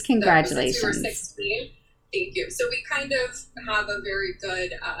 years. Congratulations. Since we were 16. Thank you. So we kind of have a very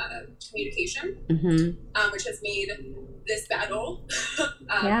good communication, which has made this battle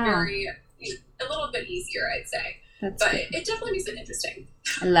very, a little bit easier, I'd say. But it definitely makes it interesting.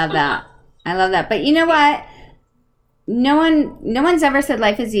 I love that. But you know what? No one's ever said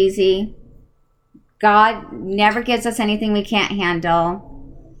life is easy. God never gives us anything we can't handle.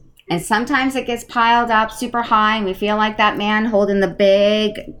 And sometimes it gets piled up super high and we feel like that man holding the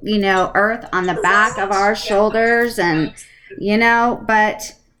big, earth on the back of our shoulders and,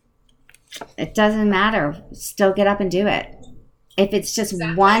 but it doesn't matter. Still get up and do it. If it's just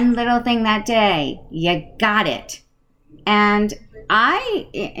one little thing that day, you got it. And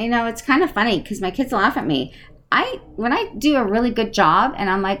it's kind of funny because my kids laugh at me. When I do a really good job and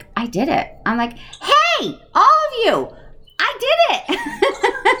I'm like, I did it. I'm like, hey, all of you, I did it.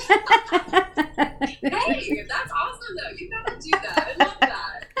 Hey, that's awesome though. You gotta do that. I love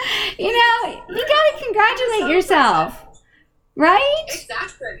that. You gotta congratulate yourself, right?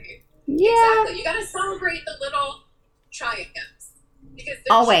 Exactly. Yeah. Exactly. You gotta celebrate the little triumphs because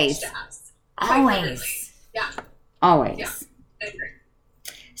they're always. Always. Yeah. Always. Yeah. I agree.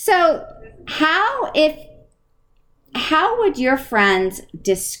 So, how would your friends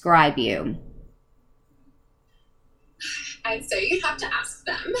describe you? I'd say you'd have to ask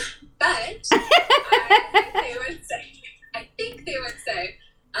them, but I think they would say,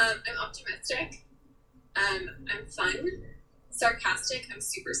 I'm optimistic, I'm fun, sarcastic, I'm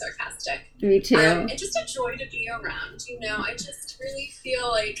super sarcastic. Me too. And just a joy to be around, I just really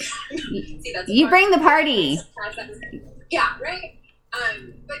feel like, see, that's you bring the party. Yeah, right?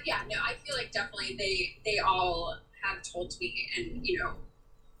 But yeah, no, I feel like definitely they all have told me and,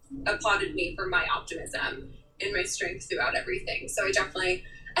 applauded me for my optimism and my strength throughout everything. So I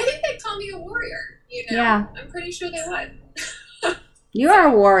think they'd call me a warrior, Yeah. I'm pretty sure they would. You are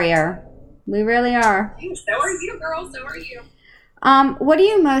a warrior. We really are. So are you, girl. So are you. What are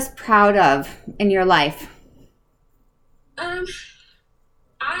you most proud of in your life? I'm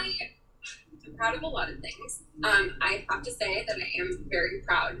proud of a lot of things. I have to say that I am very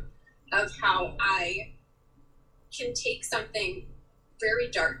proud of how I can take something very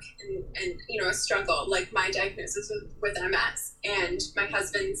dark and a struggle like my diagnosis with MS and my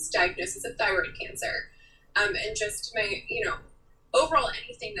husband's diagnosis of thyroid cancer, and just my overall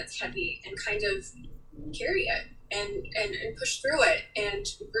anything that's heavy and kind of carry it and push through it and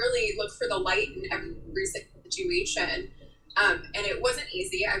really look for the light in every situation. And it wasn't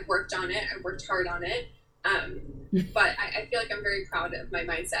easy. I worked on it. I worked hard on it. But I feel like I'm very proud of my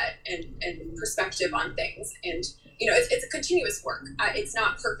mindset and perspective on things. And, it's a continuous work. It's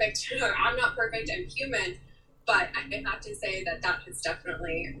not perfect. I'm not perfect. I'm human. But I have to say that has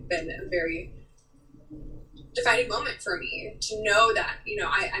definitely been a very defining moment for me to know that,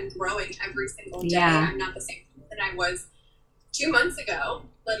 I'm growing every single day. Yeah. I'm not the same person I was 2 months ago,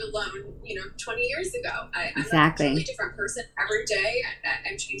 let alone, 20 years ago. I'm a completely different person every day.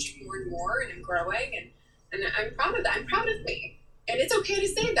 I'm changing more and more, and I'm growing, and I'm proud of that. I'm proud of me. And it's okay to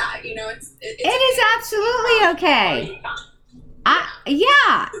say that, it's it is absolutely okay. I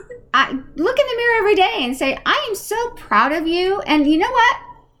look in the mirror every day and say, I am so proud of you. And you know what?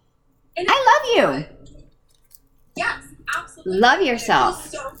 And I love you. Yes, absolutely. Love yourself. It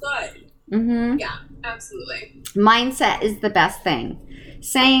feels so good. Mm-hmm. Yeah, absolutely. Mindset is the best thing.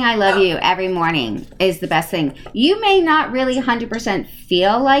 Saying I love you every morning is the best thing. You may not really 100%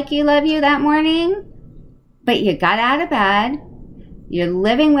 feel like you love you that morning, but you got out of bed. You're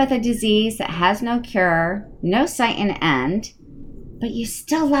living with a disease that has no cure, no sight and end, but you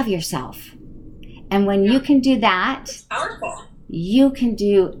still love yourself. And when you can do that, it's powerful. You can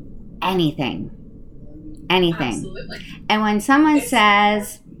do anything. Anything. Absolutely. And when someone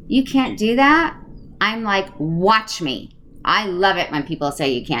says, you can't do that, I'm like, watch me. I love it when people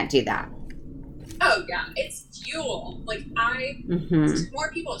say you can't do that. Oh, yeah. It's fuel. Like,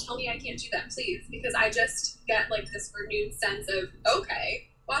 more people tell me I can't do that, please. Because I just get, like, this renewed sense of, okay,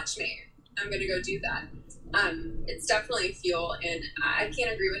 watch me. I'm going to go do that. It's definitely fuel, and I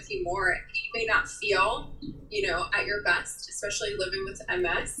can't agree with you more. You may not feel, at your best, especially living with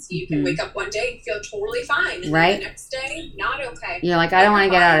MS. You can wake up one day and feel totally fine, and then the next day, not okay. You're like, I don't want to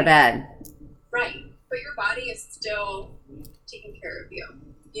get out of bed. Right, but your body is still taking care of you.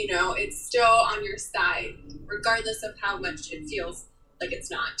 It's still on your side, regardless of how much it feels like it's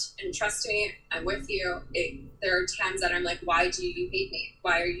not. And trust me, I'm with you. There are times that I'm like, why do you hate me?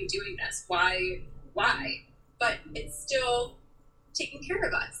 Why are you doing this? Why? But it's still taking care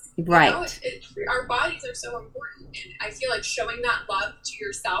of us. Right. You know, our bodies are so important. And I feel like showing that love to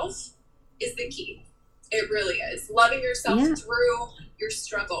yourself is the key. It really is. Loving yourself through your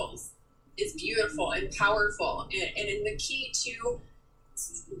struggles is beautiful and powerful, and in the key to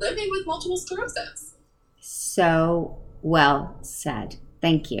living with multiple sclerosis. So well said.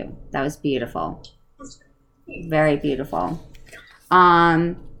 Thank you. That was beautiful. Very beautiful.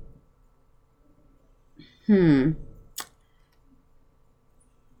 I'm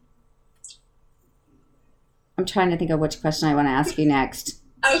trying to think of which question I want to ask you next.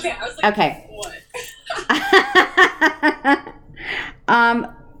 Okay, I was like, okay. What?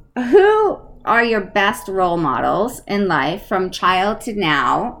 Who are your best role models in life from child to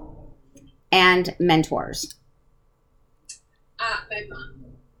now, and mentors? My mom.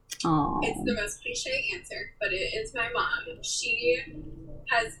 Oh. It's the most cliche answer, but it is my mom. She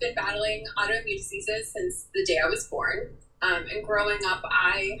has been battling autoimmune diseases since the day I was born. And growing up,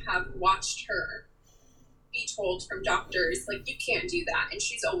 I have watched her be told from doctors, like, you can't do that. And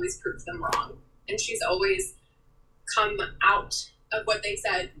she's always proved them wrong. And she's always come out of what they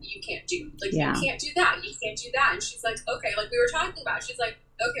said you can't do. Like, you can't do that. You can't do that. And she's like, okay, like we were talking about, she's like,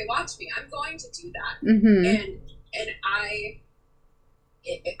 okay, watch me. I'm going to do that. Mm-hmm. And I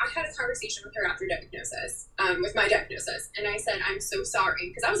had a conversation with her after diagnosis, with my diagnosis. And I said, I'm so sorry.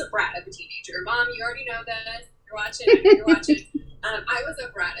 Because I was a brat of a teenager. Mom, you already know this. You're watching. You're watching. I was a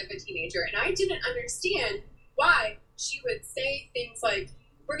brat of a teenager. And I didn't understand why she would say things like,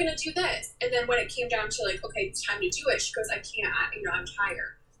 we're going to do this. And then when it came down to like, okay, it's time to do it, she goes, I can't, I'm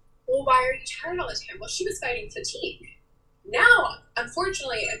tired. Well, why are you tired all the time? Well, she was fighting fatigue. Now,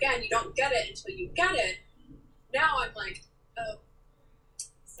 unfortunately, again, you don't get it until you get it. Now I'm like, oh,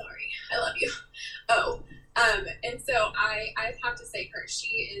 sorry, I love you. Oh, and so I have to say she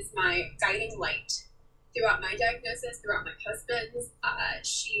is my guiding light throughout my diagnosis, throughout my husband's.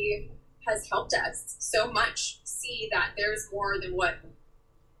 She has helped us so much see that there's more than what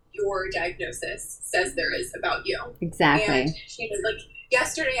your diagnosis says there is about you. Exactly. And she was like,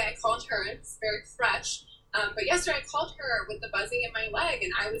 yesterday I called her, it's very fresh, but yesterday I called her with the buzzing in my leg,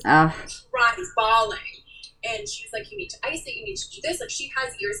 and I was crying, bawling. And she was like, you need to ice it, you need to do this. Like, she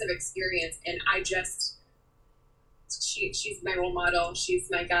has years of experience, and I just, she's my role model. She's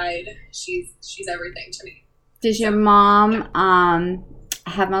my guide. She's everything to me. Does your mom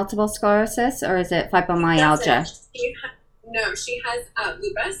have multiple sclerosis, or is it fibromyalgia? No, she has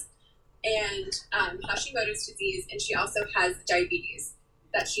lupus and Hashimoto's disease, and she also has diabetes.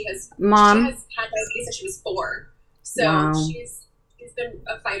 She has had diabetes since she was 4. So she's been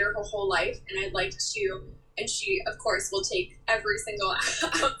a fighter her whole life, and I'd like to, and she, of course, will take every single ounce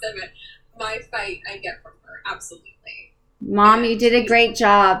of it. My fight I get from her, absolutely. Mom, you did a great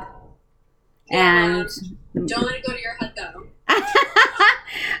job. Yeah, and don't let it go to your head, though.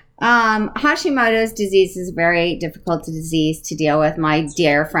 Hashimoto's disease is a very difficult disease to deal with. My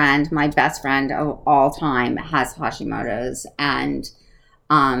dear friend, my best friend of all time, has Hashimoto's, and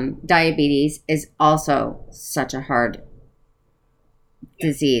diabetes is also such a hard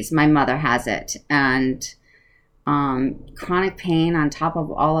disease. My mother has it, and chronic pain on top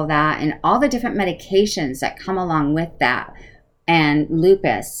of all of that, and all the different medications that come along with that, and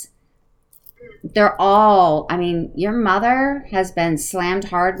lupus. They're all, your mother has been slammed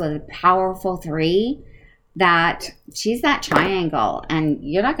hard with a powerful 3 that she's that triangle, and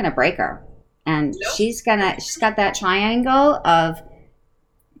you're not going to break her. And she's got that triangle of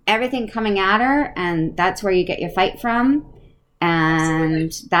everything coming at her, and that's where you get your fight from. And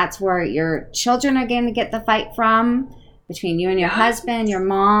absolutely. That's where your children are going to get the fight from, between you and your husband, your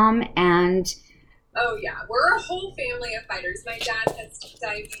mom, and... Oh, yeah. We're a whole family of fighters. My dad has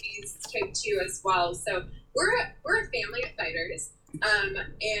diabetes type 2 as well. So we're a family of fighters. And,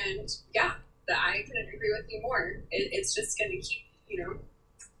 I couldn't agree with you more. It's just going to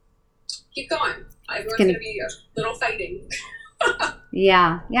keep going. Everyone's going to be a little fighting.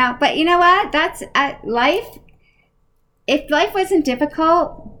 Yeah. But you know what? That's life. If life wasn't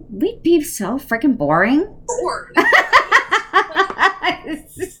difficult, we'd be so freaking boring. Bored.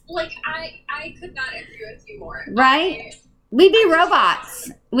 Like, I could not agree with you more. Right? We'd be robots.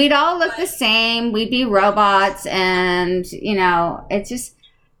 We'd all look the same. We'd be robots. And, it's just,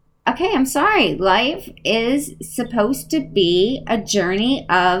 okay, I'm sorry. Life is supposed to be a journey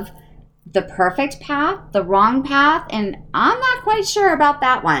of the perfect path, the wrong path. And I'm not quite sure about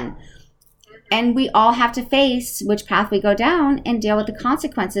that one. And we all have to face which path we go down and deal with the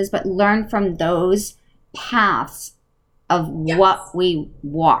consequences, but learn from those paths of what we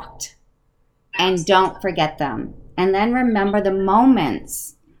walked. And don't forget them. And then remember the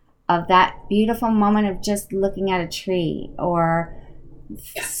moments of that beautiful moment of just looking at a tree, or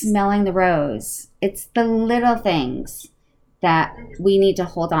smelling the rose. It's the little things that we need to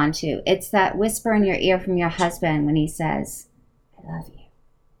hold on to. It's that whisper in your ear from your husband when he says, I love you.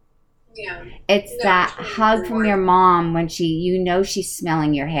 Yeah. It's that hug from your mom when she's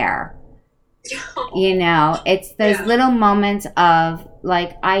smelling your hair. It's those little moments of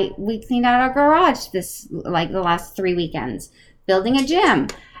we cleaned out our garage the last 3 weekends, building a gym.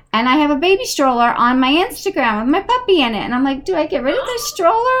 And I have a baby stroller on my Instagram with my puppy in it. And I'm like, do I get rid of this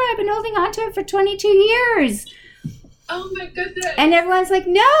stroller? I've been holding on to it for 22 years. Oh my goodness. And everyone's like,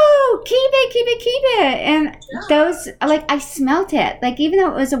 no, keep it. And those, I smelt it. Even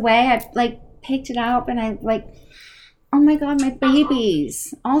though it was away, I picked it up and I oh my God, my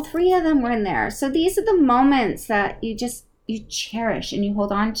babies. All 3 of them were in there. So these are the moments that you cherish and you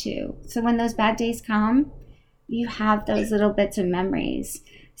hold on to. So when those bad days come, you have those little bits of memories.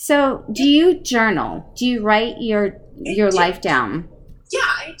 So do you journal? Do you write your life down? Yeah,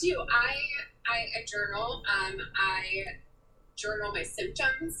 I do. I journal. I journal my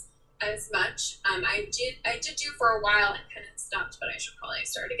symptoms as much. I did do for a while and kind of stopped, but I should probably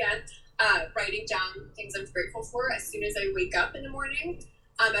start again. Writing down things I'm grateful for as soon as I wake up in the morning.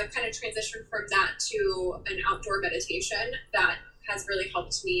 I've kind of transitioned from that to an outdoor meditation that has really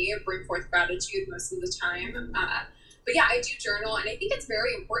helped me bring forth gratitude most of the time. But yeah, I do journal, and I think it's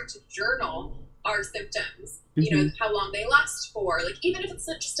very important to journal our symptoms, how long they last for. Even if it's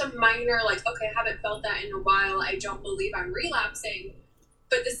just a minor, okay, I haven't felt that in a while, I don't believe I'm relapsing,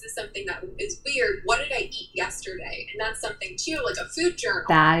 but this is something that is weird. What did I eat yesterday? And that's something too, a food journal.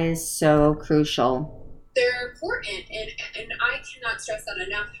 That is so crucial. They're important, and I cannot stress that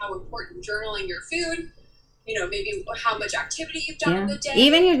enough, how important journaling your food, maybe how much activity you've done in the day.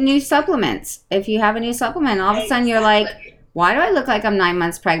 Even your new supplements. If you have a new supplement, all of a sudden you're like, why do I look like I'm 9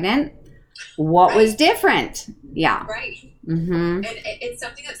 months pregnant? What was different? Yeah. Right. Mm-hmm. And it's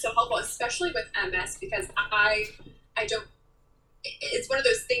something that's so helpful, especially with MS, because I don't, it's one of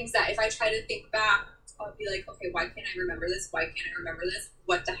those things that if I try to think back, I'll be like, okay, why can't I remember this? Why can't I remember this?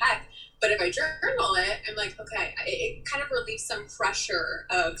 What the heck? But if I journal it, I'm like, okay, it kind of relieves some pressure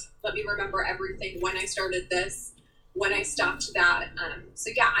of, let me remember everything, when I started this, when I stopped that.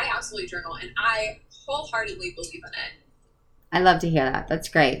 So yeah, I absolutely journal, and I wholeheartedly believe in it. I love to hear that. That's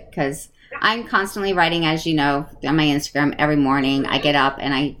great, because I'm constantly writing, as you know, on my Instagram every morning. I get up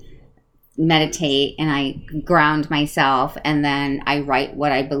and I meditate and I ground myself, and then I write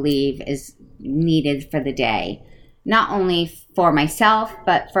what I believe is needed for the day. Not only for myself,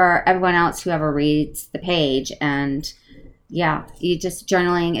 but for everyone else who ever reads the page. And yeah,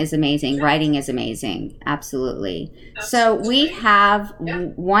 journaling is amazing. Writing is amazing. Absolutely. So we have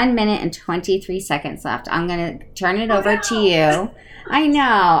 1 minute and 23 seconds left. I'm going to turn it over to you. I know.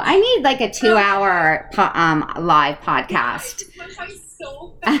 I need a 2-hour live podcast.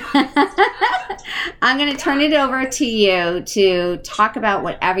 I'm going to turn it over to you to talk about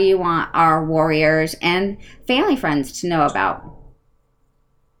whatever you want our warriors and family friends to know about.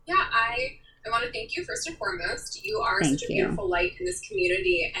 Yeah, I want to thank you first and foremost. You are such a beautiful light in this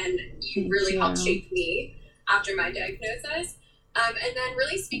community, and you really helped shape me after my diagnosis. And then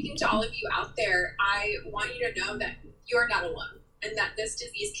really speaking to all of you out there, I want you to know that you're not alone, and that this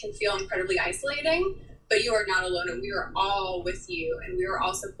disease can feel incredibly isolating, but you are not alone, and we are all with you, and we are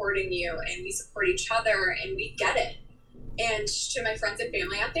all supporting you, and we support each other, and we get it. And to my friends and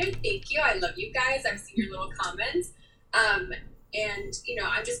family out there, thank you. I love you guys. I've seen your little comments. And,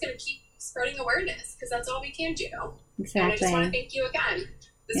 I'm just going to keep spreading awareness, because that's all we can do. Exactly. And I just want to thank you again.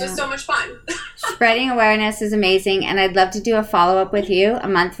 This was so much fun. Spreading awareness is amazing, and I'd love to do a follow-up with you a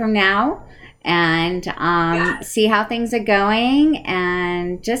month from now and see how things are going,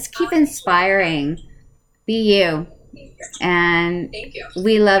 and just keep inspiring. Be you. And thank you.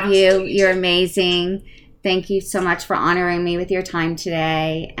 We love you. You're amazing. Thank you so much for honoring me with your time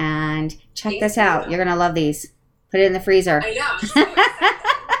today. And check this out. You're going to love these. Put it in the freezer. I know. I'm so excited.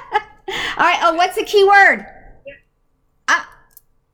 All right. Oh, what's the key word?